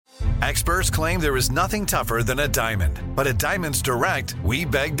Experts claim there is nothing tougher than a diamond. But at Diamonds Direct, we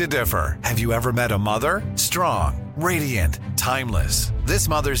beg to differ. Have you ever met a mother? Strong, radiant, timeless. This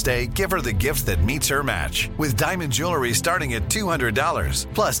Mother's Day, give her the gift that meets her match. With diamond jewelry starting at $200.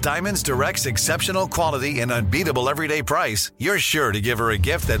 Plus Diamonds Direct's exceptional quality and unbeatable everyday price, you're sure to give her a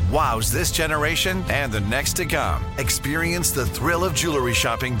gift that wows this generation and the next to come. Experience the thrill of jewelry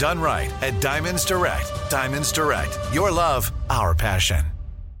shopping done right at Diamonds Direct. Diamonds Direct. Your love, our passion.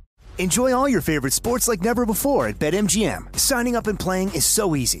 Enjoy all your favorite sports like never before at BetMGM. Signing up and playing is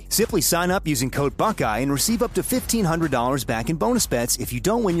so easy. Simply sign up using code Buckeye and receive up to $1,500 back in bonus bets if you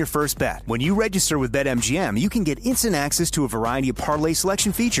don't win your first bet. When you register with BetMGM, you can get instant access to a variety of parlay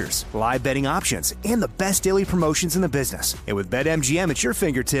selection features, live betting options, and the best daily promotions in the business. And with BetMGM at your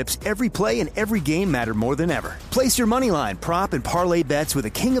fingertips, every play and every game matter more than ever. Place your moneyline, prop, and parlay bets with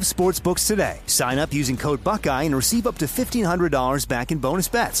the king of sportsbooks today. Sign up using code Buckeye and receive up to $1,500 back in bonus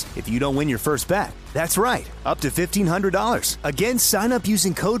bets if you don't win your first bet. That's right, up to $1,500. Again, sign up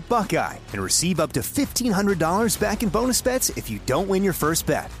using code Buckeye and receive up to $1,500 back in bonus bets if you don't win your first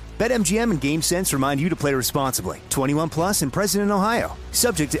bet. BetMGM and GameSense remind you to play responsibly. 21 plus and present in Ohio.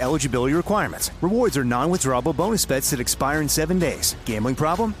 Subject to eligibility requirements. Rewards are non-withdrawable bonus bets that expire in 7 days. Gambling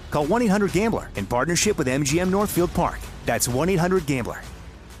problem? Call 1-800-GAMBLER in partnership with MGM Northfield Park. That's 1-800-GAMBLER.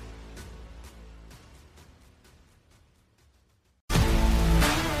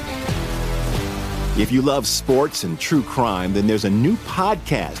 If you love sports and true crime, then there's a new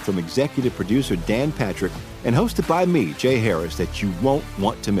podcast from executive producer Dan Patrick and hosted by me, Jay Harris, that you won't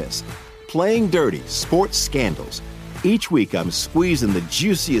want to miss. Playing Dirty: Sports Scandals. Each week, I'm squeezing the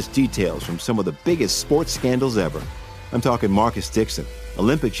juiciest details from some of the biggest sports scandals ever. I'm talking Marcus Dixon,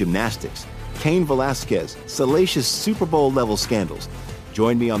 Olympic gymnastics, Cain Velasquez, salacious Super Bowl-level scandals.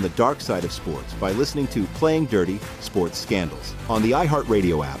 Join me on the dark side of sports by listening to Playing Dirty: Sports Scandals on the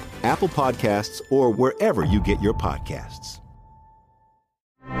iHeartRadio app, Apple Podcasts, or wherever you get your podcasts.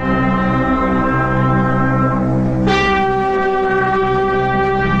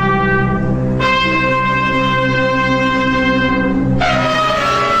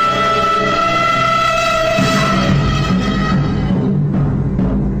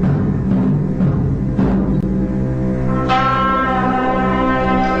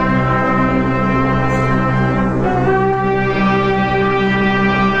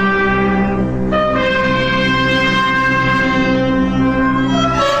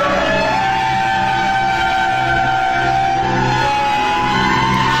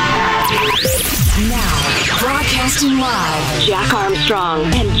 Live, Jack Armstrong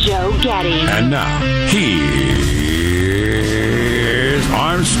and Joe Getty. And now, here's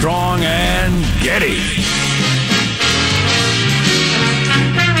Armstrong and Getty.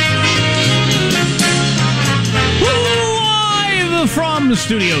 Live from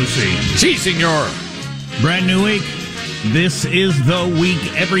Studio C. Si, senor. Brand new week. This is the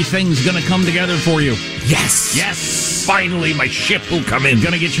week everything's going to come together for you. Yes. Yes. Finally, my ship will come in.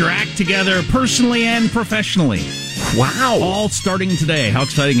 Going to get your act together personally and professionally. Wow. All starting today. How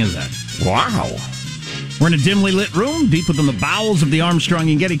exciting is that? Wow. We're in a dimly lit room deep within the bowels of the Armstrong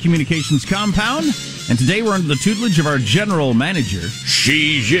and Getty Communications compound. And today we're under the tutelage of our general manager,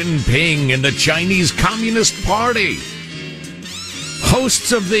 Xi Jinping and the Chinese Communist Party.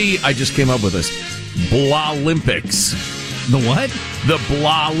 Hosts of the, I just came up with this, Blah-Olympics. The what? The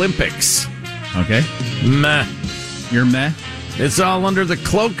Blah-Olympics. Okay. Meh. You're meh? It's all under the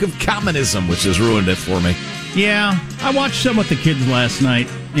cloak of communism, which has ruined it for me. Yeah, I watched some with the kids last night,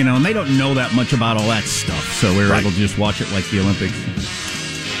 and they don't know that much about all that stuff, so we were able to just watch it like the Olympics.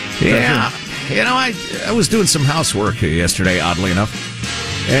 Yeah, I was doing some housework yesterday, oddly enough,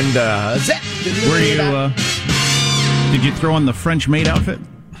 and were you? Did you throw on the French maid outfit?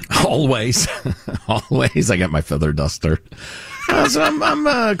 Always, I got my feather duster. So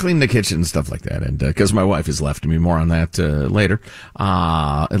I'm cleaning the kitchen and stuff like that, and because my wife has left me, more on that later,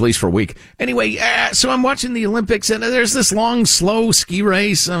 at least for a week. Anyway, so I'm watching the Olympics, and there's this long, slow ski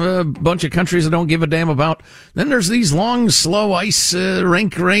race, a bunch of countries I don't give a damn about. Then there's these long, slow ice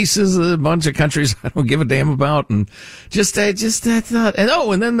rink races, a bunch of countries I don't give a damn about, and I thought,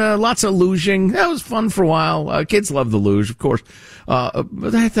 and then lots of luging. That was fun for a while. Kids love the luge, of course.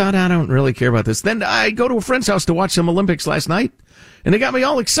 But I thought, I don't really care about this. Then I go to a friend's house to watch some Olympics last night, and they got me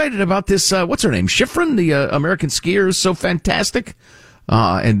all excited about this, what's her name? Schifrin, the American skier, is so fantastic.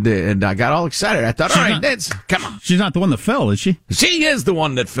 And I got all excited. I thought, all right, Neds, come on. She's not the one that fell, is she? She is the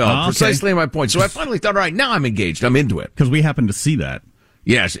one that fell. Oh, okay. Precisely my point. So I finally thought, all right, now I'm engaged. I'm into it. Because we happened to see that.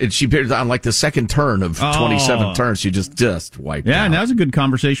 Yeah, she appeared on like the second turn of 27 turns. She just wiped out. Yeah, and that was a good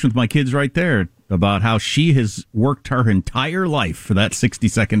conversation with my kids right there about how she has worked her entire life for that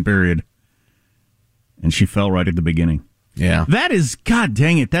 60-second period. And she fell right at the beginning. Yeah. That is, God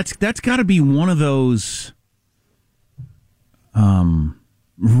dang it, that's got to be one of those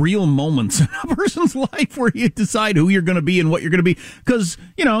real moments in a person's life where you decide who you're going to be and what you're going to be. Because,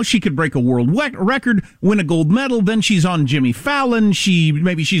 she could break a world record, win a gold medal, then she's on Jimmy Fallon,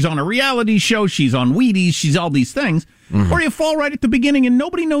 maybe she's on a reality show, she's on Wheaties, she's all these things. Mm-hmm. Or you fall right at the beginning and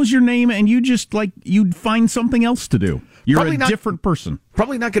nobody knows your name and you just, you'd find something else to do. You're probably different person.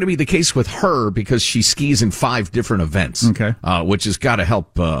 Probably not going to be the case with her because she skis in 5 different events. Okay. Which has got to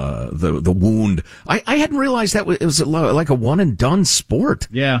help the wound. I hadn't realized that it was like a one-and-done sport.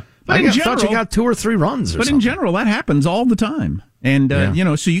 Yeah. I thought you got 2 or 3 runs or something. But in general, that happens all the time. And,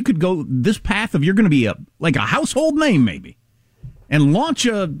 so you could go this path of you're going to be a household name maybe and launch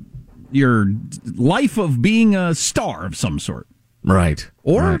your life of being a star of some sort. Right.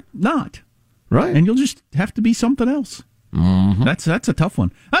 Or not. Right. And you'll just have to be something else. Mm-hmm. That's a tough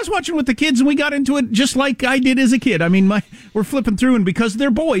one. I was watching with the kids and we got into it just like I did as a kid. I mean, we're flipping through and because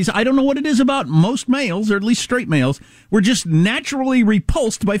they're boys, I don't know what it is about most males, or at least straight males, we're just naturally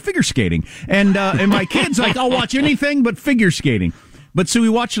repulsed by figure skating. And my kids I'll watch anything but figure skating. But so we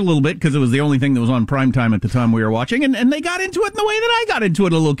watched a little bit because it was the only thing that was on primetime at the time we were watching, and they got into it in the way that I got into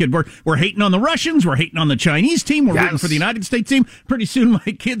it, a little kid. We're hating on the Russians, we're hating on the Chinese team, we're rooting for the United States team. Pretty soon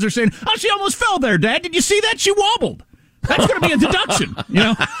my kids are saying, "Oh, she almost fell there, Dad. Did you see that? She wobbled." That's going to be a deduction,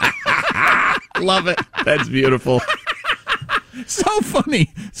 Love it. That's beautiful. So funny.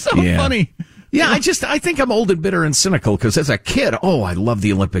 Funny. Yeah, I think I'm old and bitter and cynical because as a kid, I love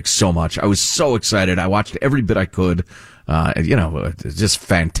the Olympics so much. I was so excited. I watched every bit I could. Just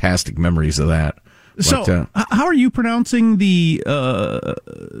fantastic memories of that. So, how are you pronouncing the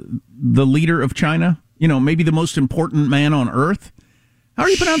leader of China? Maybe the most important man on earth. How are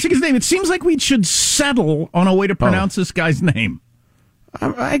you pronouncing his name? It seems like we should settle on a way to pronounce this guy's name.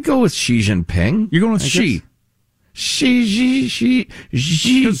 I go with Xi Jinping. You're going with Xi. She,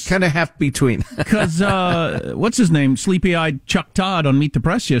 kind of half between. Because, what's his name? Sleepy-eyed Chuck Todd on Meet the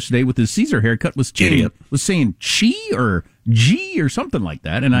Press yesterday with his Caesar haircut was saying Chi or G or something like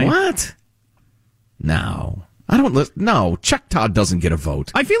that. And what? No. I don't. No, Chuck Todd doesn't get a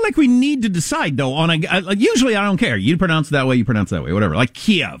vote. I feel like we need to decide, though, usually I don't care. You pronounce it that way, you pronounce it that way, whatever. Like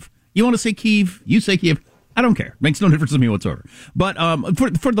Kiev. You want to say Kiev, you say Kiev. I don't care. Makes no difference to me whatsoever. But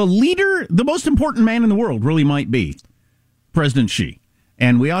for the leader, the most important man in the world really might be President Xi.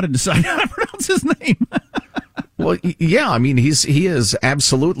 And we ought to decide how to pronounce his name. Well, yeah, I mean, he is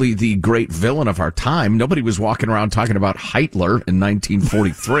absolutely the great villain of our time. Nobody was walking around talking about Hitler in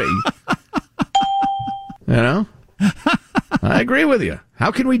 1943. I agree with you. How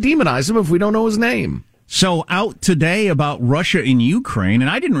can we demonize him if we don't know his name? So out today about Russia and Ukraine,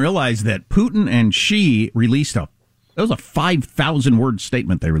 and I didn't realize that Putin and Xi released that was a 5,000-word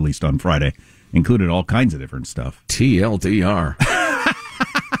statement they released on Friday. Included all kinds of different stuff. TLDR.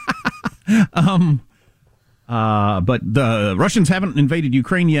 But the Russians haven't invaded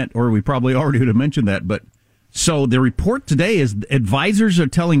Ukraine yet, or we probably already would have mentioned that. But so the report today is advisors are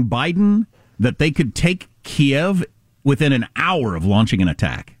telling Biden that they could take Kiev within an hour of launching an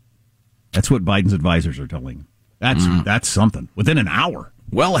attack. That's what Biden's advisors are telling him. That's something. Within an hour.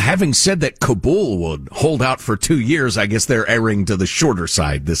 Well, having said that Kabul would hold out for 2 years, I guess they're erring to the shorter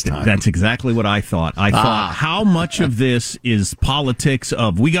side this time. That's exactly what I thought. I thought, how much of this is politics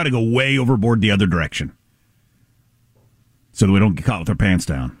of we got to go way overboard the other direction so that we don't get caught with our pants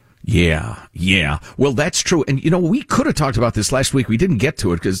down? Yeah. Well, that's true. And, we could have talked about this last week. We didn't get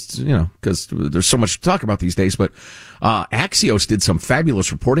to it because there's so much to talk about these days. But Axios did some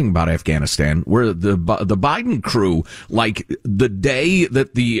fabulous reporting about Afghanistan where the Biden crew, like the day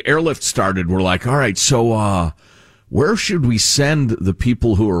that the airlift started, were like, all right, so where should we send the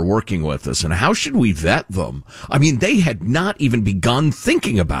people who are working with us and how should we vet them? I mean, they had not even begun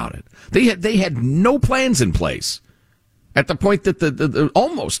thinking about it. They had no plans in place. At the point that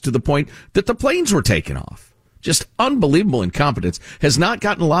almost to the point that the planes were taken off. Just unbelievable incompetence. Has not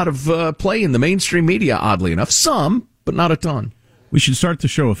gotten a lot of play in the mainstream media, oddly enough. Some, but not a ton. We should start the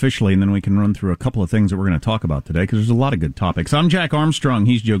show officially, and then we can run through a couple of things that we're going to talk about today, because there's a lot of good topics. I'm Jack Armstrong.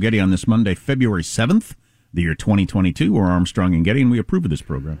 He's Joe Getty on this Monday, February 7th, the year 2022. We're Armstrong and Getty, and we approve of this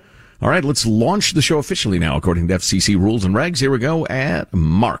program. All right, let's launch the show officially now, according to FCC rules and regs. Here we go at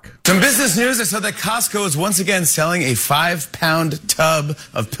Mark. Some business news. I saw that Costco is once again selling a 5-pound tub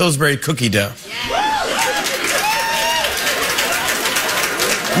of Pillsbury cookie dough.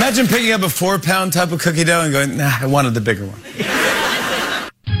 Imagine picking up a 4-pound tub of cookie dough and going, nah, I wanted the bigger one.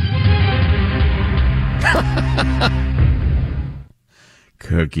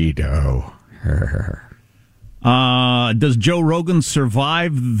 Cookie dough. Does Joe Rogan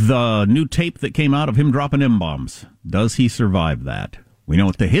survive the new tape that came out of him dropping M-bombs? Does he survive that? We know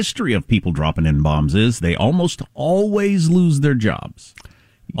what the history of people dropping M-bombs is. They almost always lose their jobs.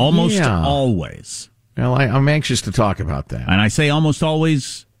 Almost always. Well, I'm anxious to talk about that. And I say almost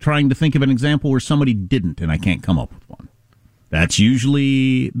always, trying to think of an example where somebody didn't, and I can't come up with one. That's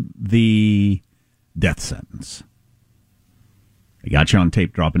usually the death sentence. They got you on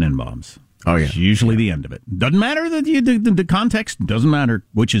tape dropping N-bombs. Oh, yeah. It's usually the end of it. Doesn't matter the context. Doesn't matter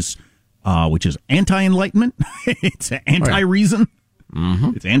which is anti-enlightenment. It's anti-reason.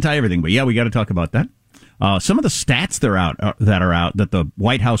 Mm-hmm. It's anti-everything. But yeah, we got to talk about that. Some of the stats that the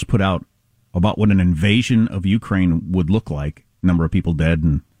White House put out about what an invasion of Ukraine would look like, number of people dead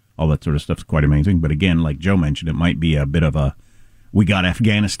and all that sort of stuff is quite amazing. But again, like Joe mentioned, it might be a bit of a, we got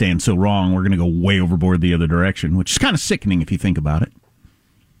Afghanistan so wrong, we're going to go way overboard the other direction, which is kind of sickening if you think about it.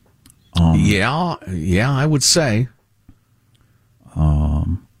 Yeah, I would say.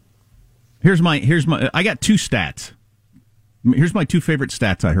 Here's my. I got two stats. Here's my two favorite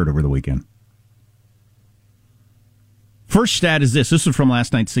stats I heard over the weekend. First stat is this. This is from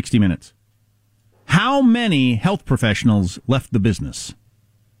last night's 60 Minutes. How many health professionals left the business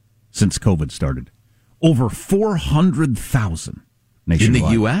since COVID started? Over 400,000 nationwide. In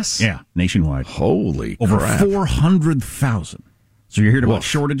the U.S.? Yeah, nationwide. Holy Over crap. 400,000. So you're hearing about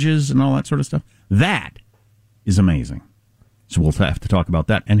shortages and all that sort of stuff? That is amazing. So we'll have to talk about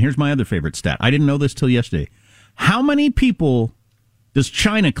that. And here's my other favorite stat. I didn't know this till yesterday. How many people does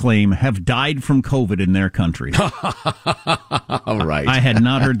China claim have died from COVID in their country? All right. I had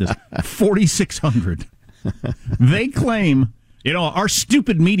not heard this. 4,600. They claim, our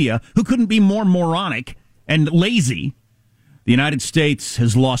stupid media, who couldn't be more moronic and lazy, the United States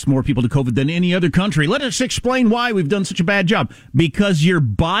has lost more people to COVID than any other country. Let us explain why we've done such a bad job. Because you're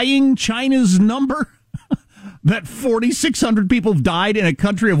buying China's number? That 4,600 people have died in a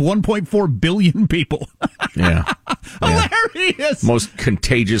country of 1.4 billion people. Yeah. Hilarious. Most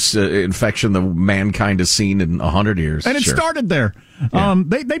contagious infection that mankind has seen in 100 years. And it started there. Yeah.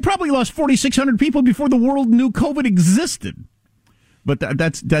 They probably lost 4,600 people before the world knew COVID existed. But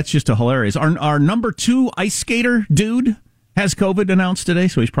that's just a hilarious. Our number 2 ice skater dude has COVID announced today,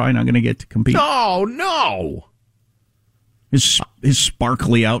 so he's probably not going to get to compete. Oh, no. His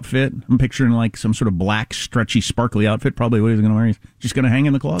sparkly outfit. I'm picturing like some sort of black, stretchy, sparkly outfit. Probably what he's going to wear. He's just going to hang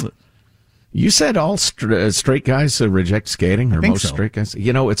in the closet. You said all straight guys reject skating, or most straight guys.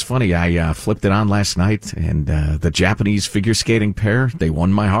 It's funny. I flipped it on last night, and the Japanese figure skating pair, they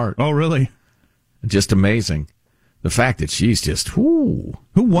won my heart. Oh, really? Just amazing. The fact that she's just, Who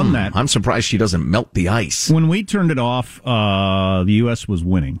won that? I'm surprised she doesn't melt the ice. When we turned it off, the U.S. was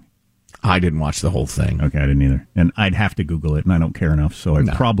winning. I didn't watch the whole thing. Okay, I didn't either. And I'd have to Google it, and I don't care enough, so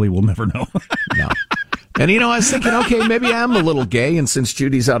I probably will never know. No. And, I was thinking, okay, maybe I'm a little gay, and since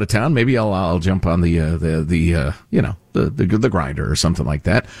Judy's out of town, maybe I'll jump on the grinder or something like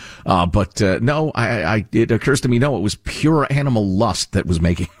that. But no, it occurs to me, no, it was pure animal lust that was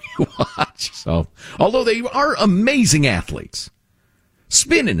making me watch. So, although they are amazing athletes.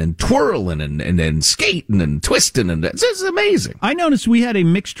 Spinning and twirling and skating and twisting, and it's amazing. I noticed we had a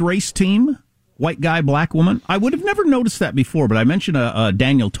mixed race team, white guy, black woman. I would have never noticed that before, but I mentioned a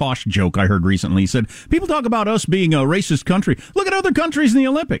Daniel Tosh joke I heard recently. He said, people talk about us being a racist country. Look at other countries in the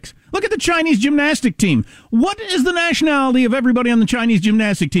Olympics. Look at the Chinese gymnastic team. What is the nationality of everybody on the Chinese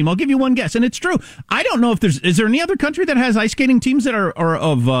gymnastic team? I'll give you one guess, and it's true. I don't know if is there any other country that has ice skating teams that are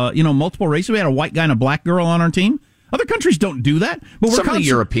of multiple races? We had a white guy and a black girl on our team. Other countries don't do that. But some of the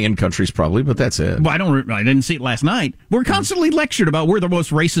European countries probably, but that's it. Well, I didn't see it last night. We're constantly lectured about we're the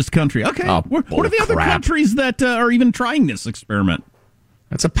most racist country. Okay, what are the other countries that are even trying this experiment?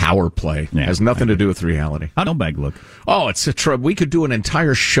 That's a power play. Yeah, it has nothing to do with reality. How mailbag look? Oh, it's we could do an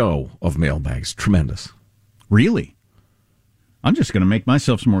entire show of mailbags. Tremendous. Really? I'm just going to make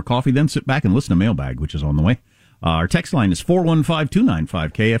myself some more coffee, then sit back and listen to mailbag, which is on the way. Our text line is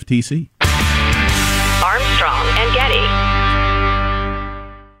 415-295-KFTC. Armstrong and Getty.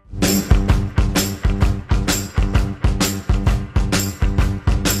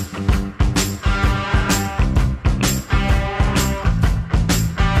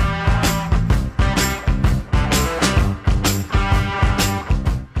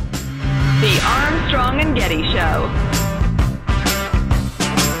 The Armstrong and Getty Show.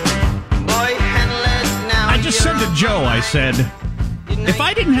 I just said to Joe, I said, if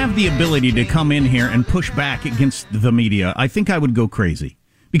I didn't have the ability to come in here and push back against the media, I think I would go crazy.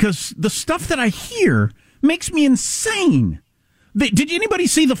 Because the stuff that I hear makes me insane. Did anybody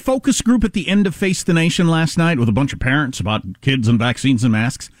see the focus group at the end of Face the Nation last night with a bunch of parents about kids and vaccines and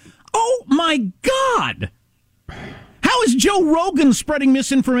masks? Oh, my God! How is Joe Rogan spreading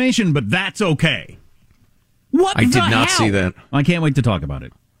misinformation, but that's okay? What I the did not hell? see that. I can't wait to talk about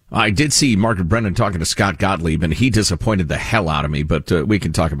it. I did see Margaret Brennan talking to Scott Gottlieb, and he disappointed the hell out of me, but we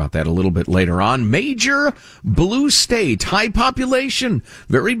can talk about that a little bit later on. Major blue state, high population,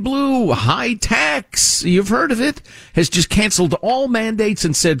 very blue, high tax, you've heard of it, has just canceled all mandates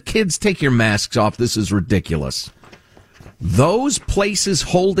and said, kids, take your masks off. This is ridiculous. Those places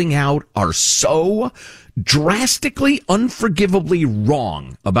holding out are so drastically, unforgivably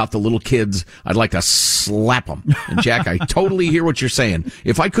wrong about the little kids. I'd like to slap them. And Jack, I totally hear what you're saying.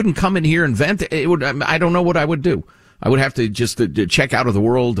 If I couldn't come in here and vent, it would. I don't know what I would do. I would have to just check out of the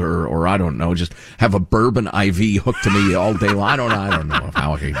world, or I don't know, just have a bourbon IV hooked to me all day long. I don't know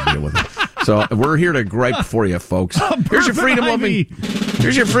how I can deal with it. So we're here to gripe for you, folks. Here's your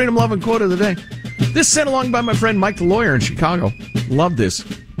freedom loving quote of the day. This sent along by my friend Mike the lawyer in Chicago. Love this.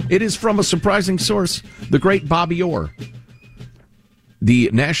 It is from a surprising source, the great Bobby Orr, the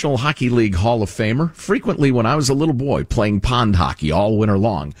National Hockey League Hall of Famer, frequently when I was a little boy playing pond hockey all winter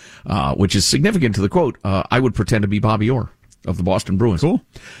long, which is significant to the quote, I would pretend to be Bobby Orr of the Boston Bruins. Cool.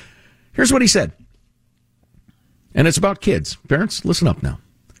 Here's what he said. And it's about kids. Parents, listen up now.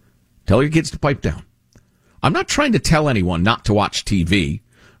 Tell your kids to pipe down. I'm not trying to tell anyone not to watch TV,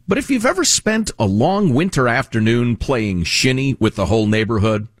 but if you've ever spent a long winter afternoon playing shinny with the whole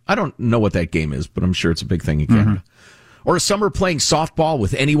neighborhood, I don't know what that game is, but I'm sure it's a big thing in Canada. Or a summer playing softball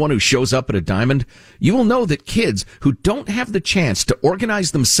with anyone who shows up at a diamond, you will know that kids who don't have the chance to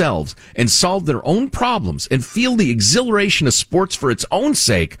organize themselves and solve their own problems and feel the exhilaration of sports for its own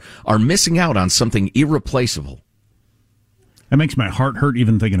sake are missing out on something irreplaceable. That makes my heart hurt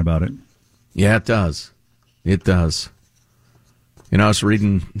even thinking about it. Yeah, it does. It does. You know, I was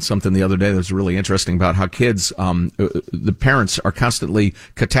reading something the other day that was really interesting about how kids, the parents are constantly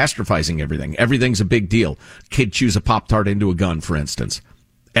catastrophizing everything. Everything's a big deal. Kid chews a Pop-Tart into a gun, for instance.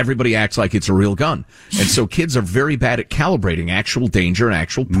 Everybody acts like it's a real gun. And so kids are very bad at calibrating actual danger and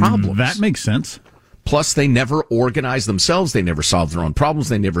actual problems. That makes sense. Plus, they never organize themselves. They never solve their own problems.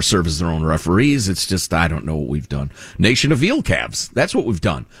 They never serve as their own referees. It's just, I don't know what we've done. Nation of veal calves. That's what we've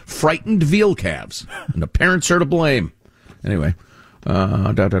done. Frightened veal calves. And the parents are to blame. Anyway.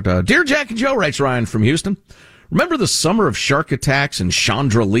 Dear Jack and Joe, writes Ryan from Houston. Remember the summer of shark attacks in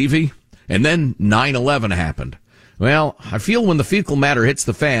Chandra Levy? And then 9/11 happened. Well, I feel when the fecal matter hits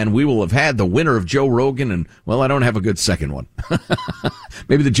the fan, we will have had the winner of Joe Rogan, and, well, I don't have a good second one.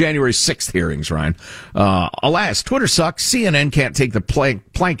 Maybe the January 6th hearings, Ryan. Alas, Twitter sucks. CNN can't take the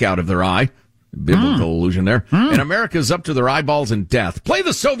plank out of their eye. Biblical allusion there. And America's up to their eyeballs in death. Play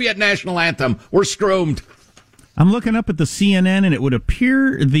the Soviet national anthem. We're screwed. I'm looking up at the CNN, and it would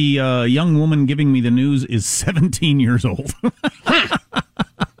appear the young woman giving me the news is 17 years old.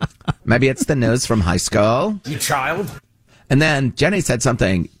 Maybe it's the news from high school. You child. And then Jenny said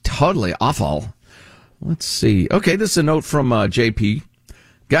something totally awful. Let's see. Okay, this is a note from JP.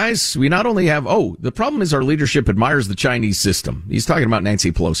 Guys, we not only have, the problem is our leadership admires the Chinese system. He's talking about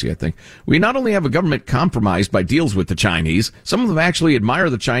Nancy Pelosi, I think. We not only have a government compromised by deals with the Chinese, some of them actually admire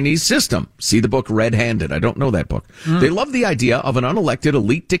the Chinese system. See the book Red Handed. I don't know that book. They love the idea of an unelected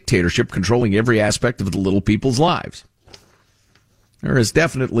elite dictatorship controlling every aspect of the little people's lives. There is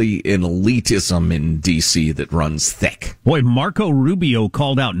definitely an elitism in D.C. that runs thick. Boy, Marco Rubio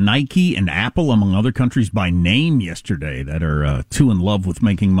called out Nike and Apple, among other countries, by name yesterday that are too in love with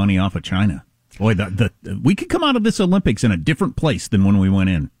making money off of China. Boy, we could come out of this Olympics in a different place than when we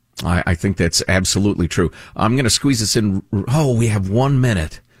went in. I think that's absolutely true. I'm going to squeeze this in. Oh, we have 1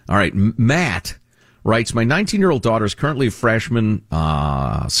 minute. All right, Matt writes, my 19-year-old daughter is currently a freshman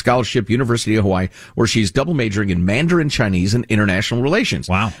scholarship, University of Hawaii, where she's double majoring in Mandarin Chinese and international relations.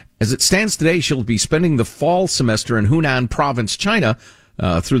 Wow. As it stands today, she'll be spending the fall semester in Hunan Province, China,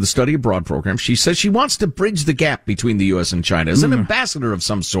 through the study abroad program. She says she wants to bridge the gap between the U.S. and China as an ambassador of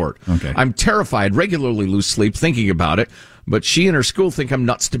some sort. Okay. I'm terrified, regularly lose sleep thinking about it, but she and her school think I'm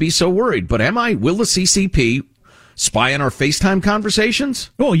nuts to be so worried. But am I? Will the CCP spy on our FaceTime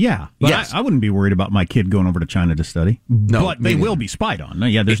conversations? Oh, yeah. But yes. I wouldn't be worried about my kid going over to China to study. No, but they will be spied on.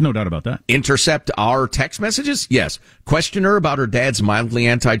 Yeah, there's no doubt about that. Intercept our text messages? Yes. Question her about her dad's mildly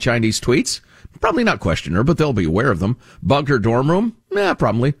anti-Chinese tweets? Probably not question her, but they'll be aware of them. Bug her dorm room?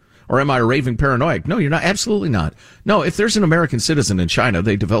 Probably. Or am I raving paranoid? No, you're not. Absolutely not. No, if there's an American citizen in China,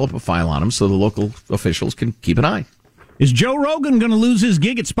 they develop a file on him so the local officials can keep an eye. Is Joe Rogan going to lose his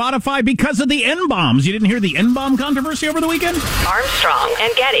gig at Spotify because of the N-bombs? You didn't hear the N-bomb controversy over the weekend? Armstrong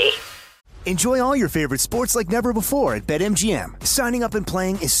and Getty. Enjoy all your favorite sports like never before at BetMGM. Signing up and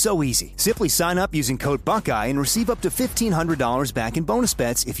playing is so easy. Simply sign up using code Buckeye and receive up to $1,500 back in bonus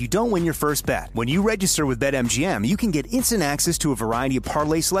bets if you don't win your first bet. When you register with BetMGM, you can get instant access to a variety of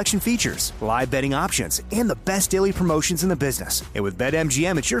parlay selection features, live betting options, and the best daily promotions in the business. And with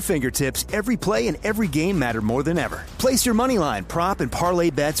BetMGM at your fingertips, every play and every game matter more than ever. Place your moneyline, prop, and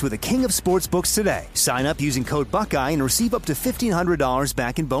parlay bets with the king of sportsbooks today. Sign up using code Buckeye and receive up to $1,500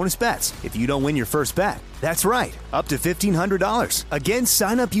 back in bonus bets if you don't win your first bet. That's right, up to $1,500. Again,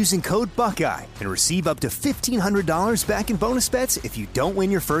 sign up using code Buckeye and receive up to $1,500 back in bonus bets if you don't win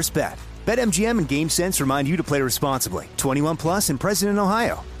your first bet. BetMGM and GameSense remind you to play responsibly. 21 plus and present in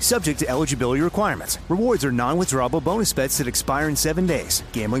Ohio. Subject to eligibility requirements. Rewards are non-withdrawable bonus bets that expire in 7 days.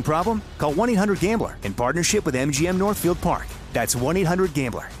 Gambling problem? Call 1-800-GAMBLER in partnership with MGM Northfield Park. That's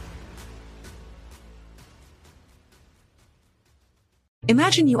 1-800-GAMBLER.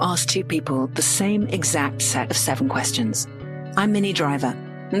 Imagine you ask two people the same exact set of 7 questions. I'm Minnie Driver,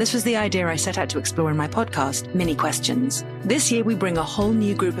 and this was the idea I set out to explore in my podcast, Mini Questions. This year, we bring a whole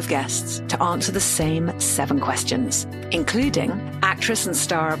new group of guests to answer the same 7 questions, including actress and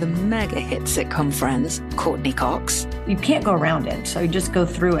star of the mega hit sitcom Friends, Courtney Cox. You can't go around it, so you just go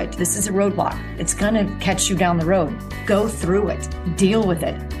through it. This is a roadblock. It's going to catch you down the road. Go through it. Deal with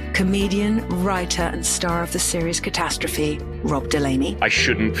it. Comedian, writer, and star of the series Catastrophe, Rob Delaney. I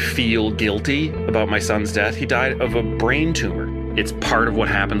shouldn't feel guilty about my son's death. He died of a brain tumor. It's part of what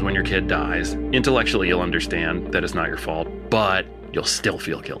happens when your kid dies. Intellectually, you'll understand that it's not your fault, but you'll still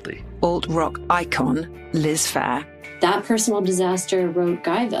feel guilty. Alt-rock icon, Liz Phair. That personal disaster wrote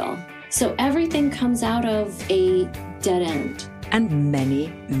Guyville. So everything comes out of a dead end. And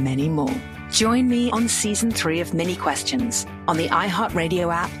many, many more. Join me on Season 3 of Mini Questions on the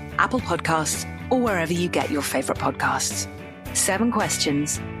iHeartRadio app, Apple Podcasts, or wherever you get your favorite podcasts. 7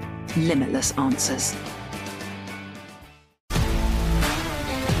 questions, limitless answers.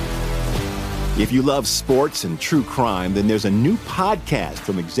 If you love sports and true crime, then there's a new podcast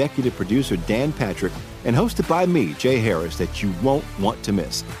from executive producer Dan Patrick and hosted by me, Jay Harris, that you won't want to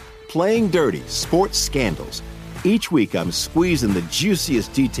miss. Playing Dirty: Sports Scandals. Each week, I'm squeezing the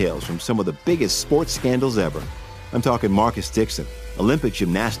juiciest details from some of the biggest sports scandals ever. I'm talking Marcus Dixon, Olympic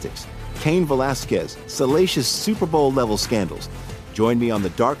gymnastics, Cain Velasquez, salacious Super Bowl-level scandals. Join me on the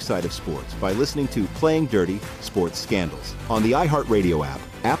dark side of sports by listening to Playing Dirty: Sports Scandals on the iHeartRadio app,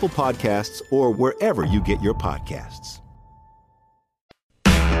 Apple Podcasts, or wherever you get your podcasts.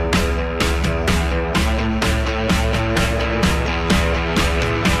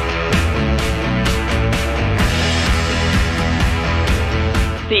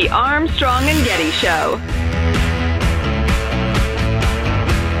 The Armstrong and Getty Show.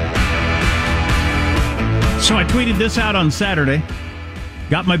 So I tweeted this out on Saturday.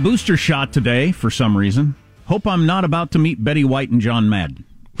 Got my booster shot today for some reason. Hope I'm not about to meet Betty White and John Madden.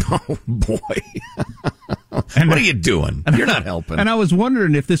 Oh, boy. And what are you doing? You're not helping. And I was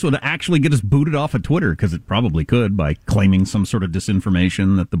wondering if this would actually get us booted off of Twitter, because it probably could, by claiming some sort of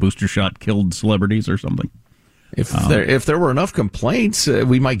disinformation that the booster shot killed celebrities or something. If there were enough complaints,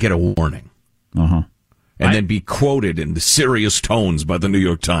 we might get a warning. Uh-huh. And then be quoted in serious tones by the New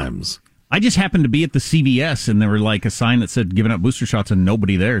York Times. I just happened to be at the CVS, and there were like a sign that said giving out booster shots and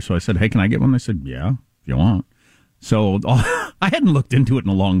nobody there. So I said, hey, can I get one? They said, yeah, if you want. So I hadn't looked into it in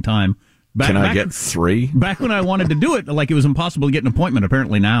a long time. Can I get 3? Back when I wanted to do it, like it was impossible to get an appointment.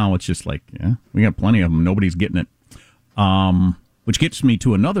 Apparently now it's just like, yeah, we got plenty of them. Nobody's getting it. Which gets me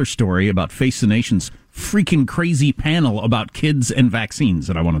to another story about Face the Nation's freaking crazy panel about kids and vaccines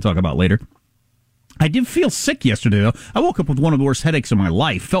that I want to talk about later. I did feel sick yesterday, though. I woke up with one of the worst headaches of my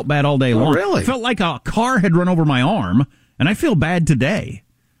life. Felt bad all day long. Really? Felt like a car had run over my arm, and I feel bad today.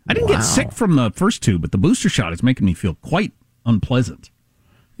 I didn't get sick from the first 2, but the booster shot is making me feel quite unpleasant.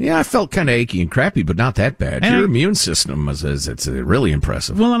 Yeah, I felt kind of achy and crappy, but not that bad. And your immune system it's really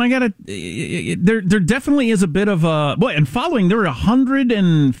impressive. Well, and I got to, there definitely is a bit of a, boy, and following, there were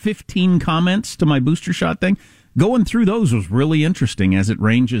 115 comments to my booster shot thing. Going through those was really interesting, as it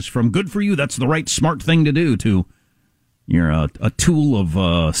ranges from good for you, that's the right smart thing to do, to you're a tool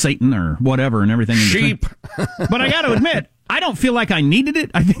of Satan or whatever and everything. Sheep. But I got to admit, I don't feel like I needed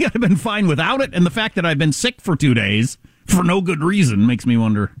it. I think I'd have been fine without it. And the fact that I've been sick for 2 days for no good reason makes me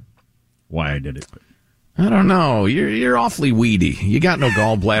wonder why I did it. I don't know. You're awfully weedy. You got no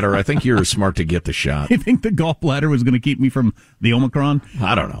gallbladder. I think you're smart to get the shot. You think the gallbladder was going to keep me from the Omicron?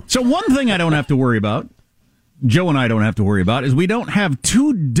 I don't know. So one thing I don't have to worry about, Joe and I don't have to worry about, is we don't have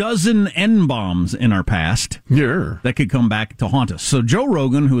 24 N-bombs in our past that could come back to haunt us. So Joe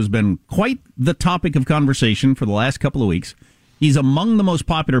Rogan, who has been quite the topic of conversation for the last couple of weeks, He's among the most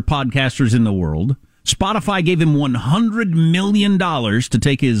popular podcasters in the world. Spotify gave him $100 million to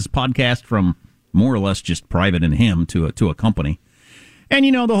take his podcast from more or less just private and him to a company. And,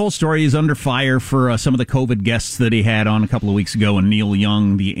 you know, the whole story is under fire for some of the COVID guests that he had on a couple of weeks ago. And Neil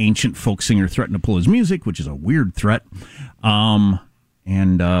Young, the ancient folk singer, threatened to pull his music, which is a weird threat. But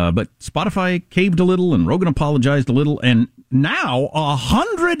Spotify caved a little and Rogan apologized a little. And now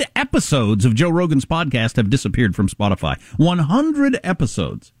 100 episodes of Joe Rogan's podcast have disappeared from Spotify. 100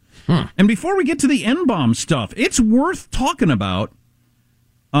 episodes. And before we get to the N-bomb stuff, it's worth talking about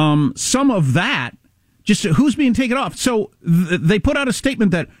some of that, just who's being taken off. So they put out a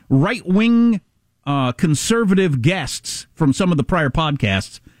statement that right-wing conservative guests from some of the prior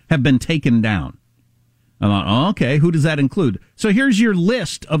podcasts have been taken down. I thought, oh, okay, who does that include? So here's your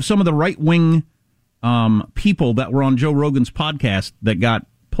list of some of the right-wing people that were on Joe Rogan's podcast that got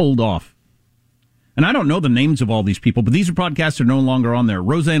pulled off. And I don't know the names of all these people, but these are podcasts that are no longer on there.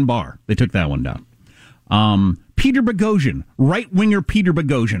 Roseanne Barr, they took that one down. Peter Boghossian, right-winger Peter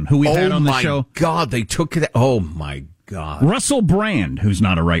Boghossian, who we've had on the show. Oh, my God, they took that. Oh, my God. Russell Brand, who's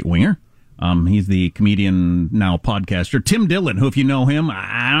not a right-winger. He's the comedian, now podcaster. Tim Dillon, who, if you know him,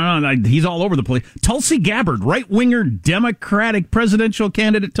 I don't know, he's all over the place. Tulsi Gabbard, right-winger Democratic presidential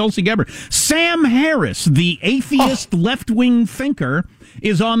candidate Tulsi Gabbard. Sam Harris, the atheist left-wing thinker,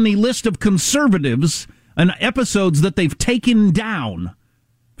 is on the list of conservatives and episodes that they've taken down.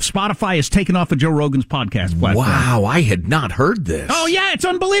 Spotify has taken off of Joe Rogan's podcast platform. Wow, I had not heard this. Oh, yeah, it's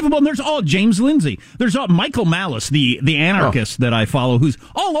unbelievable. And there's James Lindsay. There's Michael Malice, the anarchist that I follow, who's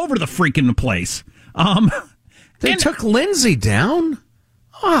all over the freaking place. They took Lindsay down?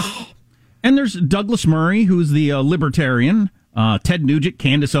 Oh. And there's Douglas Murray, who's the libertarian. Ted Nugent,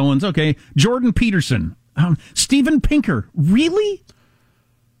 Candace Owens. Okay. Jordan Peterson. Steven Pinker. Really?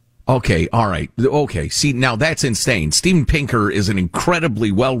 Okay, all right. Okay, see, now that's insane. Steven Pinker is an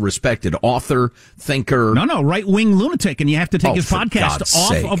incredibly well-respected author, thinker. No, right-wing lunatic, and you have to take his podcast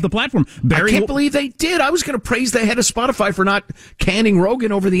off of the platform. I can't believe they did. I was going to praise the head of Spotify for not canning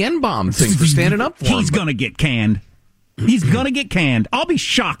Rogan over the N-bomb thing, for standing up for him. He's going to get canned. He's going to get canned. I'll be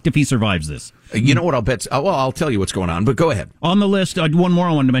shocked if he survives this. You know what I'll bet? Well, I'll tell you what's going on, but go ahead. On the list, one more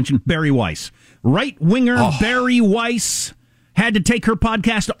I wanted to mention, Barry Weiss. Right-winger Barry Weiss had to take her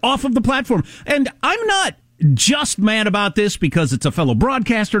podcast off of the platform. And I'm not just mad about this because it's a fellow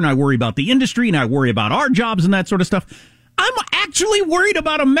broadcaster and I worry about the industry and I worry about our jobs and that sort of stuff. I'm actually worried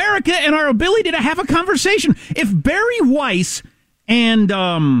about America and our ability to have a conversation. If Barry Weiss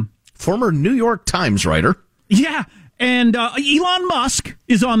and former New York Times writer. Yeah. And Elon Musk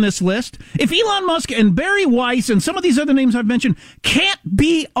is on this list. If Elon Musk and Barry Weiss and some of these other names I've mentioned can't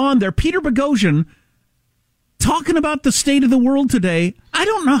be on there, Peter Boghossian talking about the state of the world today, I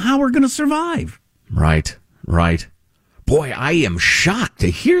don't know how we're going to survive. Right. Boy, I am shocked to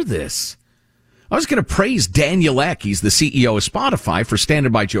hear this. I was going to praise Daniel Ek, he's the CEO of Spotify, for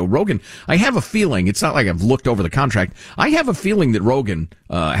standing by Joe Rogan. I have a feeling, it's not like I've looked over the contract, I have a feeling that Rogan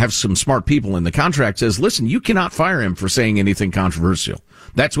has some smart people in the contract, says, listen, you cannot fire him for saying anything controversial.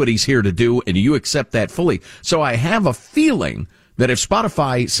 That's what he's here to do, and you accept that fully. So I have a feeling that if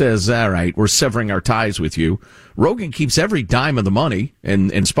Spotify says, all right, we're severing our ties with you, Rogan keeps every dime of the money, and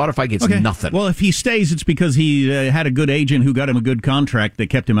Spotify gets nothing. Well, if he stays, it's because he had a good agent who got him a good contract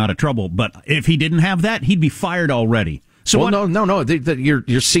that kept him out of trouble. But if he didn't have that, he'd be fired already. So no.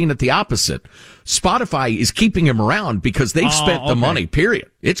 You're seeing it the opposite. Spotify is keeping him around because they've spent the money,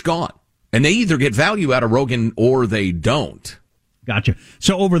 period. It's gone. And they either get value out of Rogan or they don't. Gotcha.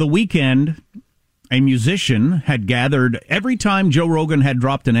 So over the weekend, a musician had gathered every time Joe Rogan had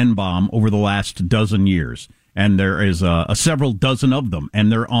dropped an N-bomb over the last dozen years. And there is several dozen of them.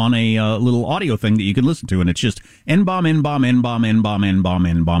 And they're on a little audio thing that you can listen to. And it's just N-bomb, N-bomb, N-bomb, N-bomb, N-bomb,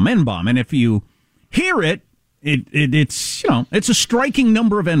 N-bomb, N-bomb. And if you hear it's a striking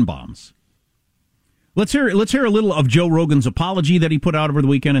number of N-bombs. Let's hear a little of Joe Rogan's apology that he put out over the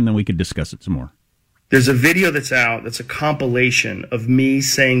weekend, and then we could discuss it some more. There's a video that's out that's a compilation of me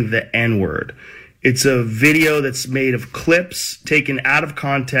saying the N-word. It's a video that's made of clips taken out of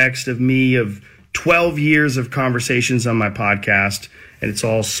context of me of 12 years of conversations on my podcast, and it's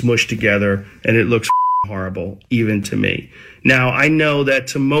all smushed together, and it looks horrible, even to me. Now, I know that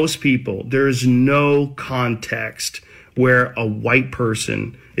to most people, there is no context where a white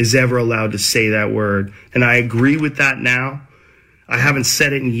person is ever allowed to say that word, and I agree with that now. I haven't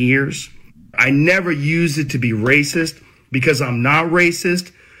said it in years. I never used it to be racist because I'm not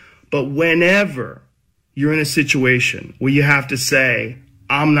racist. But whenever you're in a situation where you have to say,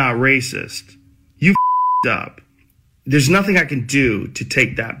 I'm not racist, you up. There's nothing I can do to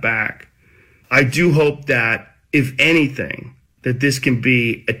take that back. I do hope that, if anything, that this can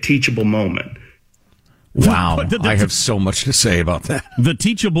be a teachable moment. Wow, I have so much to say about that. The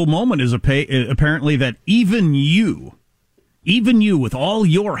teachable moment is apparently that even you with all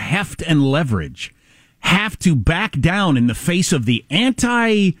your heft and leverage, have to back down in the face of the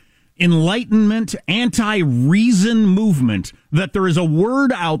anti-enlightenment, anti-reason movement that there is a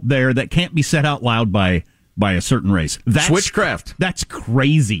word out there that can't be said out loud by a certain race. That's Switchcraft. That's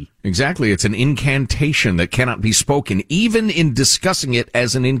crazy. Exactly. It's an incantation that cannot be spoken, even in discussing it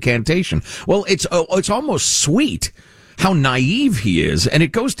as an incantation. Well, it's almost sweet how naive he is, and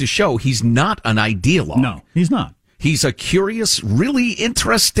it goes to show he's not an ideologue. No, he's not. He's a curious, really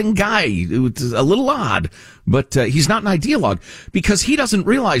interesting guy. It's a little odd, but he's not an ideologue because he doesn't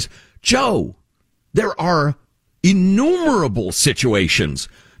realize, Joe, there are innumerable situations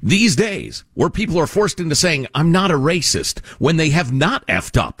these days where people are forced into saying, I'm not a racist, when they have not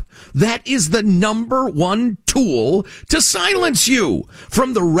effed up. That is the number one tool to silence you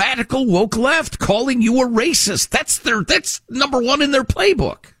from the radical woke left, calling you a racist. That's number one in their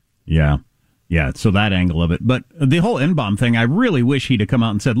playbook. Yeah. Yeah, so that angle of it. But the whole N-bomb thing, I really wish he'd have come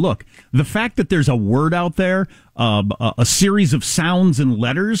out and said, look, the fact that there's a word out there, a series of sounds and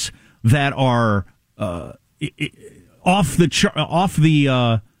letters that are off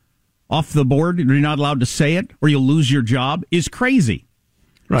the board, you're not allowed to say it, or you'll lose your job, is crazy.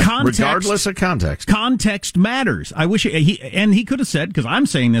 Right. Regardless of context. Context matters. I wish he could have said, because I'm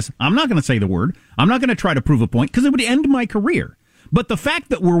saying this, I'm not going to say the word. I'm not going to try to prove a point, because it would end my career. But the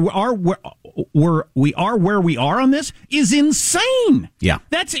fact that we are where we are on this is insane. Yeah.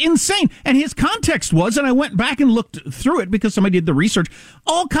 That's insane. And his context was, and I went back and looked through it because somebody did the research,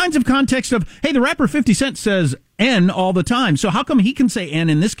 all kinds of context of, hey, the rapper 50 Cent says N all the time. So how come he can say N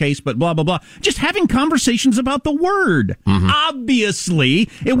in this case, but blah, blah, blah. Just having conversations about the word. Mm-hmm. Obviously,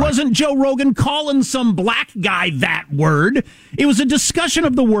 it wasn't Joe Rogan calling some black guy that word. It was a discussion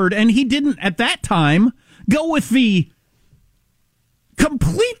of the word, and he didn't, at that time, go with the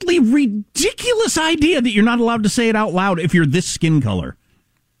completely ridiculous idea that you're not allowed to say it out loud if you're this skin color.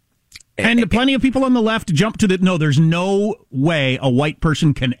 And plenty of people on the left jump to no, there's no way a white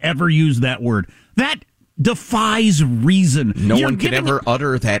person can ever use that word. That defies reason. No one can ever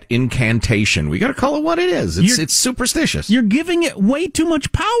utter that incantation. We got to call it what it is. It's superstitious. You're giving it way too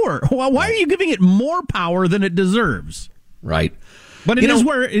much power. Why are you giving it more power than it deserves? Right. But it is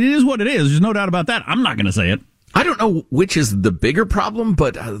what it is. There's no doubt about that. I'm not going to say it. I don't know which is the bigger problem,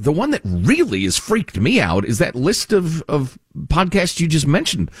 but the one that really has freaked me out is that list of podcasts you just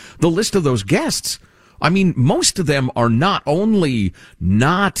mentioned, the list of those guests. I mean, most of them are not only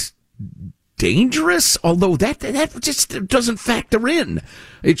not dangerous, although that just doesn't factor in.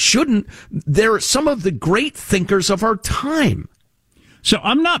 It shouldn't. They're some of the great thinkers of our time. So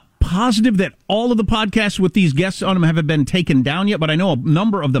I'm not positive that all of the podcasts with these guests on them have been taken down yet, but I know a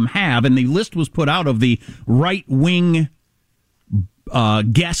number of them have, and the list was put out of the right-wing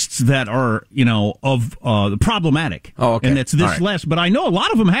guests that are, problematic. Oh, okay. And it's this list. But I know a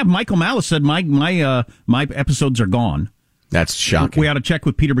lot of them have. Michael Malice said my episodes are gone. That's shocking. We ought to check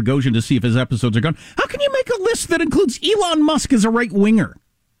with Peter Boghossian to see if his episodes are gone. How can you make a list that includes Elon Musk as a right-winger?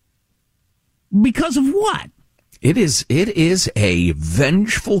 Because of what? It is a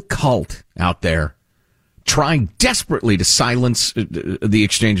vengeful cult out there trying desperately to silence the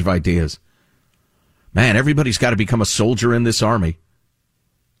exchange of ideas. Man, everybody's got to become a soldier in this army.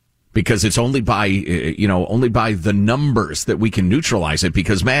 Because it's only by the numbers that we can neutralize it.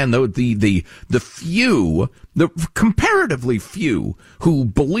 Because man, the comparatively few who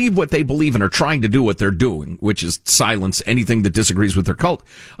believe what they believe and are trying to do what they're doing, which is silence anything that disagrees with their cult.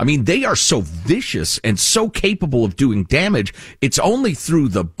 I mean, they are so vicious and so capable of doing damage. It's only through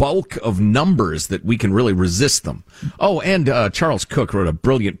the bulk of numbers that we can really resist them. Oh, and Charles Cook wrote a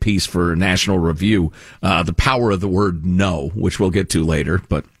brilliant piece for National Review, The Power of the Word No, which we'll get to later,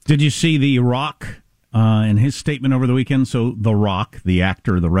 but. Did you see The Rock in his statement over the weekend? So The Rock, the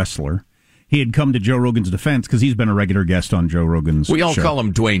actor, the wrestler, he had come to Joe Rogan's defense because he's been a regular guest on Joe Rogan's show. We all call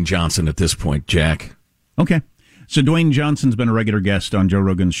him Dwayne Johnson at this point, Jack. Okay. So Dwayne Johnson's been a regular guest on Joe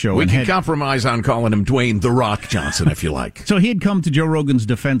Rogan's show. We can compromise on calling him Dwayne The Rock Johnson if you like. So he had come to Joe Rogan's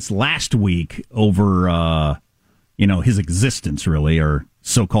defense last week over, his existence, really, or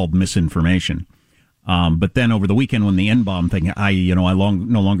so-called misinformation. But then over the weekend when the N-bomb thing, I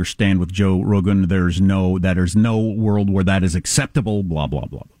no longer stand with Joe Rogan. There's no world where that is acceptable, blah, blah,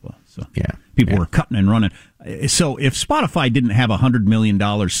 blah, blah, blah. So people were cutting and running. So if Spotify didn't have $100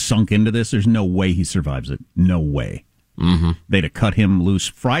 million sunk into this, there's no way he survives it. No way. Mm-hmm. They'd have cut him loose.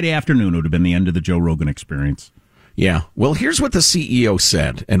 Friday afternoon would have been the end of the Joe Rogan experience. Yeah. Well, here's what the CEO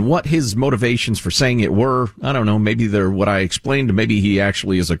said and what his motivations for saying it were. I don't know. Maybe they're what I explained. Maybe he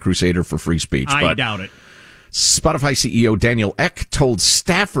actually is a crusader for free speech. I doubt it. Spotify CEO Daniel Ek told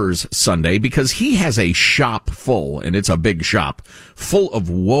staffers Sunday because he has a shop full, and it's a big shop, full of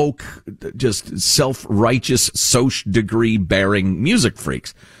woke, just self-righteous, social degree-bearing music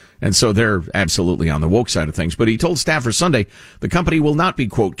freaks. And so they're absolutely on the woke side of things. But he told staffers Sunday the company will not be,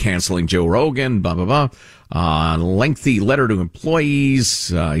 quote, canceling Joe Rogan, blah, blah, blah. Lengthy letter to employees.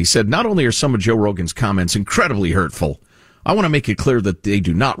 He said, not only are some of Joe Rogan's comments incredibly hurtful, I want to make it clear that they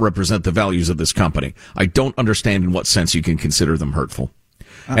do not represent the values of this company. I don't understand in what sense you can consider them hurtful.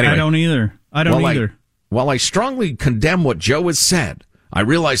 Anyway, I don't either. While I strongly condemn what Joe has said, I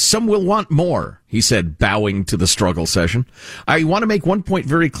realize some will want more, he said, bowing to the struggle session. I want to make one point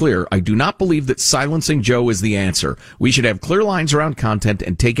very clear. I do not believe that silencing Joe is the answer. We should have clear lines around content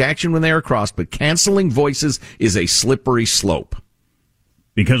and take action when they are crossed, but canceling voices is a slippery slope.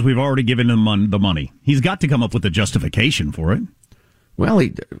 Because we've already given him the money. He's got to come up with a justification for it. Well,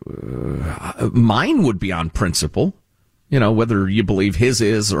 mine would be on principle. You know, whether you believe his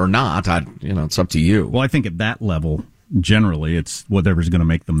is or not, it's up to you. Well, I think at that level, generally, it's whatever's going to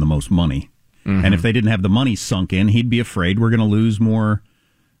make them the most money. Mm-hmm. And if they didn't have the money sunk in, he'd be afraid we're going to lose more,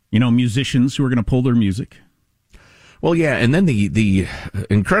 musicians who are going to pull their music. Well, yeah, and then the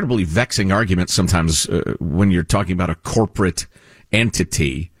incredibly vexing argument sometimes when you're talking about a corporate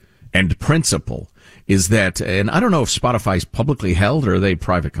entity and principle is that, and I don't know if Spotify's publicly held or are they a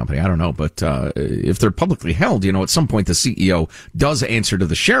private company, I don't know, but if they're publicly held, at some point the CEO does answer to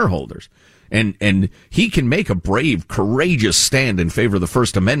the shareholders. And he can make a brave, courageous stand in favor of the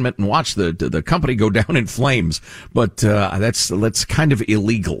First Amendment and watch the company go down in flames. But that's kind of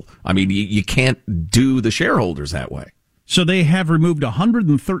illegal. I mean, you can't do the shareholders that way. So they have removed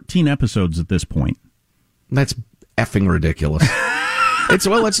 113 episodes at this point. That's effing ridiculous. It's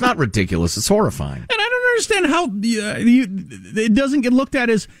not ridiculous. It's horrifying. And I don't understand how it doesn't get looked at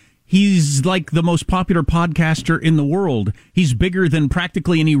as he's like the most popular podcaster in the world. He's bigger than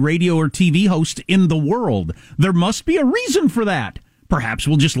practically any radio or TV host in the world. There must be a reason for that. Perhaps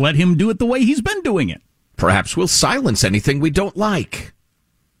we'll just let him do it the way he's been doing it. Perhaps we'll silence anything we don't like.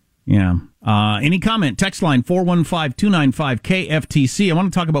 Yeah. Any comment? Text line 415-295-KFTC. I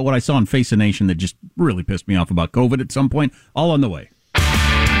want to talk about what I saw on Face the Nation that just really pissed me off about COVID at some point. All on the way.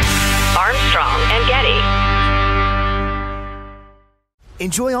 Armstrong and Getty.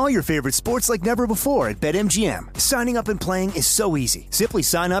 Enjoy all your favorite sports like never before at BetMGM. Signing up and playing is so easy. Simply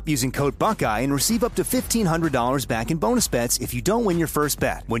sign up using code Buckeye and receive up to $1,500 back in bonus bets if you don't win your first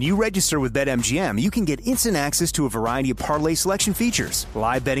bet. When you register with BetMGM, you can get instant access to a variety of parlay selection features,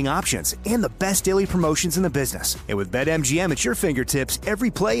 live betting options, and the best daily promotions in the business. And with BetMGM at your fingertips, every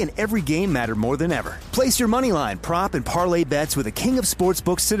play and every game matter more than ever. Place your moneyline, prop, and parlay bets with the king of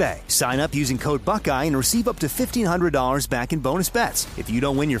sportsbooks today. Sign up using code Buckeye and receive up to $1,500 back in bonus bets if you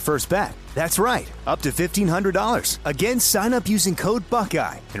don't win your first bet. That's right, up to $1,500. Again, sign up using code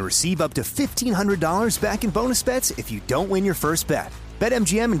Buckeye and receive up to $1,500 back in bonus bets if you don't win your first bet.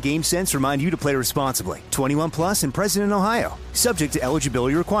 BetMGM and GameSense remind you to play responsibly. 21 plus and present in Ohio. Subject to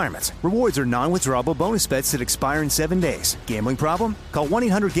eligibility requirements. Rewards are non-withdrawable bonus bets that expire in 7 days. Gambling problem? Call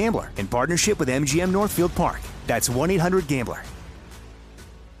 1-800-GAMBLER in partnership with MGM Northfield Park. That's 1-800-GAMBLER.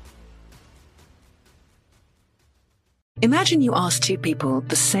 Imagine you ask two people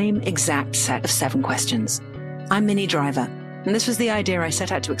the same exact set of 7 questions. I'm Minnie Driver, and this was the idea I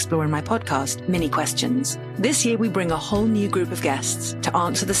set out to explore in my podcast, Mini Questions. This year, we bring a whole new group of guests to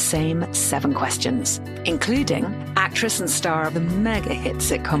answer the same 7 questions, including actress and star of the mega-hit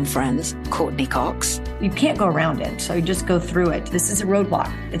sitcom Friends, Courtney Cox. You can't go around it, so you just go through it. This is a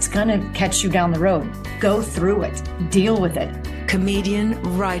roadblock. It's going to catch you down the road. Go through it. Deal with it. Comedian,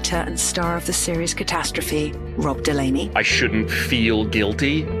 writer, and star of the series Catastrophe, Rob Delaney. I shouldn't feel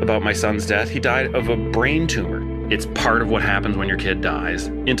guilty about my son's death. He died of a brain tumor. It's part of what happens when your kid dies.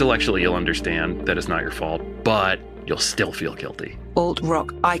 Intellectually, you'll understand that it's not your fault, but you'll still feel guilty.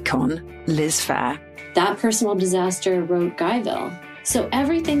 Alt-rock icon, Liz Phair. That personal disaster wrote Guyville. So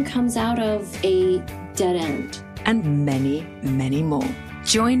everything comes out of a dead end. And many, many more.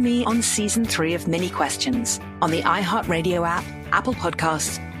 Join me on Season 3 of Mini Questions on the iHeartRadio app, Apple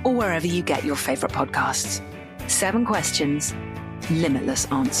Podcasts, or wherever you get your favorite podcasts. 7 questions, limitless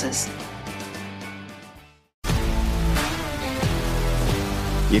answers.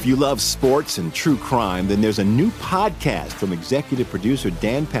 If you love sports and true crime, then there's a new podcast from executive producer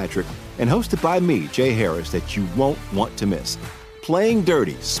Dan Patrick and hosted by me, Jay Harris, that you won't want to miss. Playing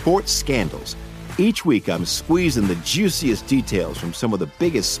Dirty: Sports Scandals. Each week, I'm squeezing the juiciest details from some of the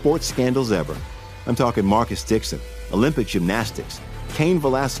biggest sports scandals ever. I'm talking Marcus Dixon, Olympic gymnastics, Cain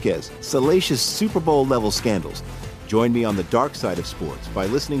Velasquez, salacious Super Bowl-level scandals. Join me on the dark side of sports by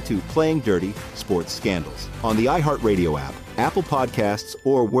listening to Playing Dirty Sports Scandals on the iHeartRadio app, Apple Podcasts,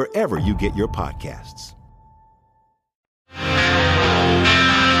 or wherever you get your podcasts.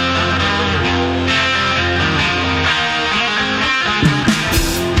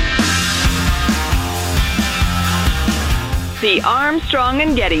 The Armstrong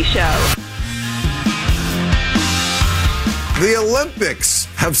and Getty Show. The Olympics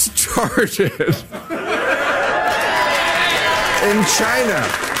have started in China.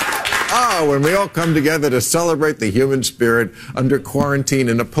 When we all come together to celebrate the human spirit under quarantine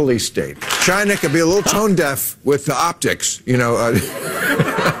in a police state. China can be a little tone deaf with the optics, you know.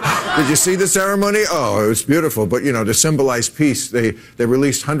 Did you see the ceremony? Oh, it was beautiful. But, you know, to symbolize peace, they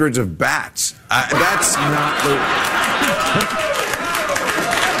released hundreds of bats. That's not the...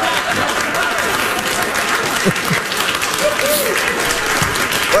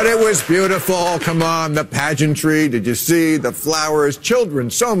 But it was beautiful. Come on, the pageantry. Did you see the flowers?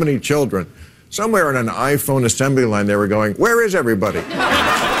 Children, so many children. Somewhere on an iPhone assembly line, they were going, "Where is everybody?"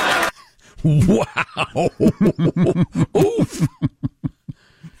 Wow. Oof.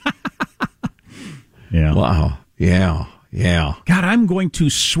 Yeah. Wow. Yeah. Yeah. God, I'm going to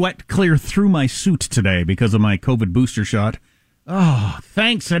sweat clear through my suit today because of my COVID booster shot. Oh,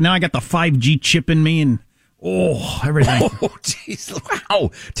 thanks. And now I got the 5G chip in me and everything. Oh, jeez. Wow.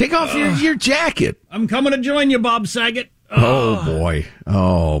 Take off your jacket. I'm coming to join you, Bob Saget. Oh, boy.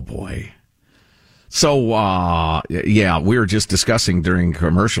 Oh, boy. So, yeah, we were just discussing during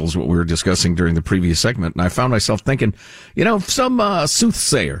commercials what we were discussing during the previous segment, and I found myself thinking, you know, if some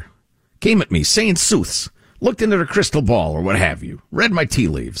soothsayer came at me saying sooths, looked into the crystal ball or what have you, read my tea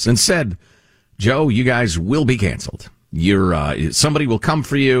leaves, and said, "Joe, you guys will be canceled. You're somebody will come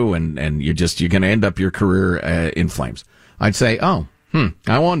for you, and you're going to end up your career in flames." I'd say, I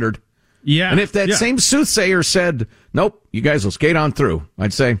wondered. Yeah. And if that same soothsayer said, "Nope, you guys will skate on through,"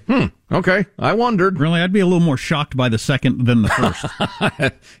 I'd say, okay, I wondered. Really, I'd be a little more shocked by the second than the first.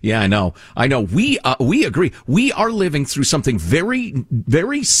 Yeah, I know. We agree. We are living through something very,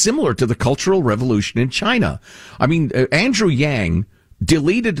 very similar to the Cultural Revolution in China. I mean, Andrew Yang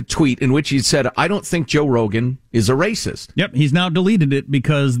deleted a tweet in which he said, "I don't think Joe Rogan is a racist." Yep, he's now deleted it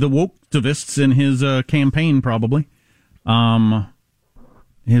because the woke-tivists in his campaign probably,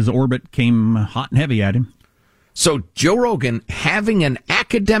 his orbit came hot and heavy at him. So Joe Rogan having an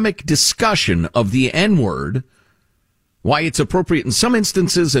academic discussion of the N-word, why it's appropriate in some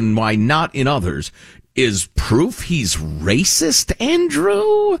instances and why not in others, is proof he's racist,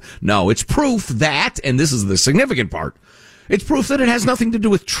 Andrew? No, it's proof that, and this is the significant part, it's proof that it has nothing to do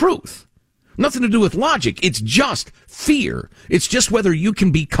with truth, nothing to do with logic. It's just fear. It's just whether you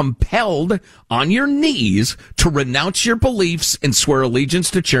can be compelled on your knees to renounce your beliefs and swear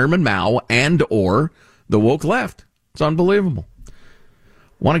allegiance to Chairman Mao and or the woke left. It's unbelievable.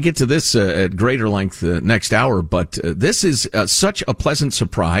 Want to get to this at greater length next hour, but this is such a pleasant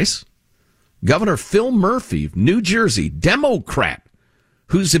surprise. Governor Phil Murphy of New Jersey, Democrat,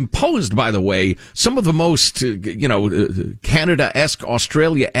 who's imposed, by the way, some of the most, Canada-esque,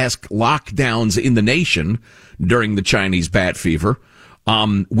 Australia-esque lockdowns in the nation during the Chinese bat fever,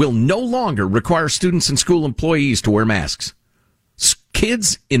 will no longer require students and school employees to wear masks.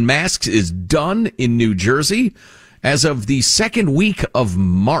 Kids in masks is done in New Jersey as of the second week of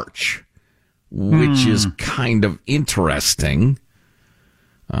March, which is kind of interesting.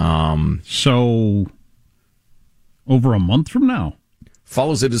 So, over a month from now.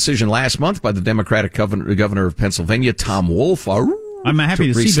 Follows a decision last month by the Democratic governor of Pennsylvania, Tom Wolf. I'm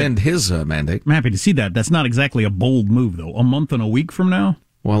happy to rescind his mandate. I'm happy to see that. That's not exactly a bold move, though. A month and a week from now?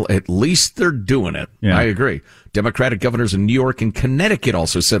 Well, at least they're doing it. Yeah. I agree. Democratic governors in New York and Connecticut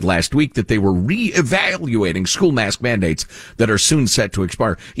also said last week that they were reevaluating school mask mandates that are soon set to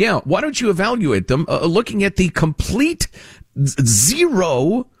expire. Yeah, why don't you evaluate them looking at the complete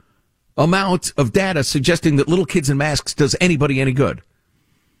zero amount of data suggesting that little kids in masks does anybody any good?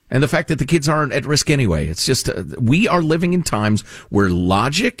 And the fact that the kids aren't at risk anyway. It's just, we are living in times where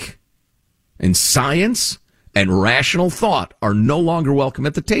logic and science and rational thought are no longer welcome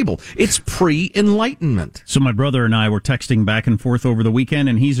at the table. It's pre-enlightenment. So my brother and I were texting back and forth over the weekend,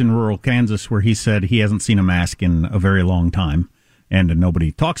 and he's in rural Kansas where he said he hasn't seen a mask in a very long time, and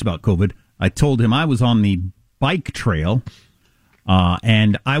nobody talks about COVID. I told him I was on the bike trail,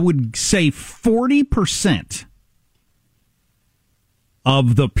 and I would say 40%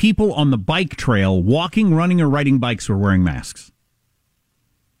 of the people on the bike trail walking, running, or riding bikes were wearing masks.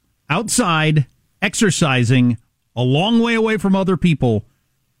 Outside, exercising, a long way away from other people,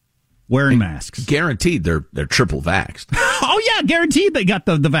 wearing masks. Guaranteed they're triple vaxxed. Oh, yeah, guaranteed they got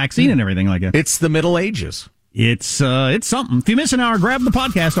the vaccine and everything like that. It's the Middle Ages. It's something. If you miss an hour, grab the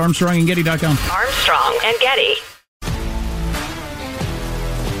podcast, ArmstrongandGetty.com. Armstrong and Getty.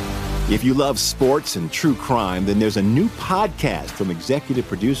 If you love sports and true crime, then there's a new podcast from executive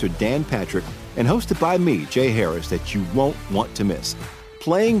producer Dan Patrick and hosted by me, Jay Harris, that you won't want to miss.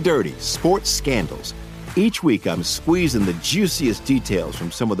 Playing Dirty: Sports Scandals. Each week, I'm squeezing the juiciest details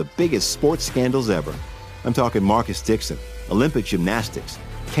from some of the biggest sports scandals ever. I'm talking Marcus Dixon, Olympic gymnastics,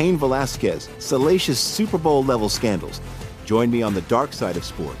 Cain Velasquez, salacious Super Bowl-level scandals. Join me on the dark side of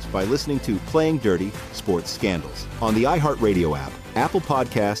sports by listening to Playing Dirty: Sports Scandals on the iHeartRadio app, Apple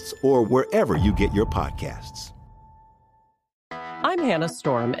Podcasts, or wherever you get your podcasts. I'm Hannah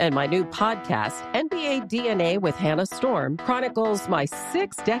Storm, and my new podcast, NBA DNA with Hannah Storm, chronicles my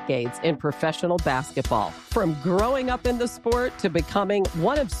 6 decades in professional basketball. From growing up in the sport to becoming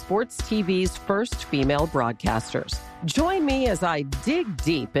one of sports TV's first female broadcasters. Join me as I dig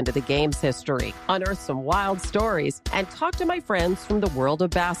deep into the game's history, unearth some wild stories, and talk to my friends from the world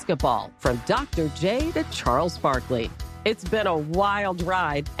of basketball, from Dr. J to Charles Barkley. It's been a wild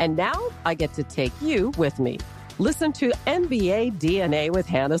ride, and now I get to take you with me. Listen to NBA DNA with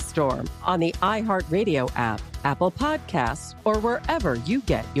Hannah Storm on the iHeartRadio app, Apple Podcasts, or wherever you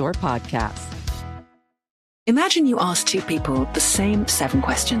get your podcasts. Imagine you ask 2 people the same 7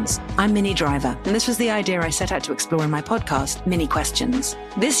 questions. I'm Minnie Driver, and this was the idea I set out to explore in my podcast, Mini Questions.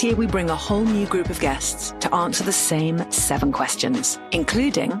 This year, we bring a whole new group of guests to answer the same 7 questions,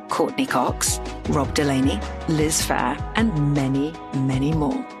 including Courtney Cox, Rob Delaney, Liz Phair, and many, many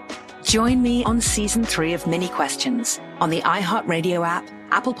more. Join me on Season 3 of Mini Questions on the iHeartRadio app,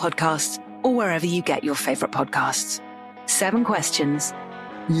 Apple Podcasts, or wherever you get your favorite podcasts. 7 questions,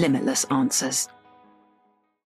 limitless answers.